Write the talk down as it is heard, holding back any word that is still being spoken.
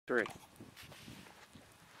3.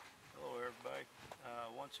 Hello everybody.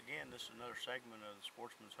 Once again, this is another segment of the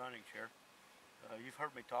Sportsman's Hunting Chair. You've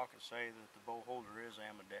heard me talk and say that the bow holder is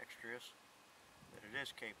ambidextrous, that it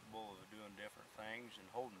is capable of doing different things and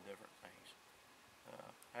holding different things.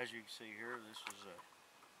 As you can see here, this is a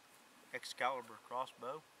Excalibur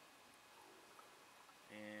crossbow,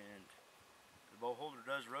 and the bow holder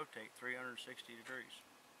does rotate 360 degrees.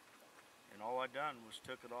 And all I done was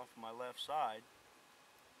took it off my left side,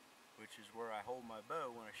 which is where I hold my bow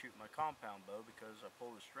when I shoot my compound bow, because I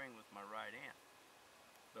pull the string with my right hand.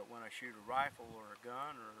 But when I shoot a rifle or a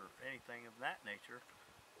gun or anything of that nature,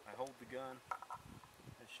 I hold the gun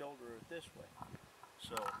and shoulder it this way.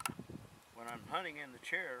 So when I'm hunting in the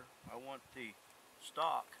chair, I want the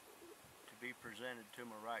stock to be presented to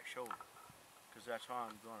my right shoulder, because that's how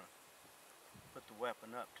I'm going to put the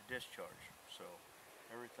weapon up to discharge. So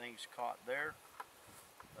everything's caught there.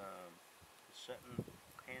 It's setting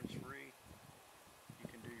hands free. You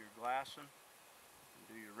can do your glassing, you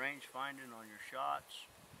can do your range finding on your shots,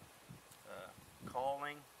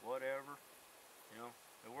 calling, whatever. You know,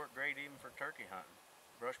 they work great even for turkey hunting,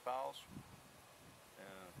 brush piles.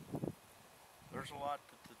 There's a lot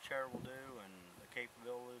that the chair will do, and the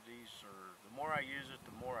capabilities are, the more I use it,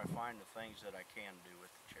 the more I find the things that I can do with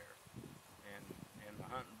the chair. And my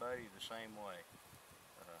hunting buddy the same way.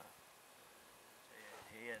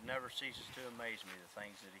 It never ceases to amaze me, the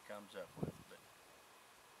things that he comes up with. But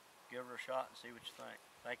give her a shot and see what you think.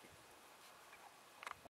 Thank you.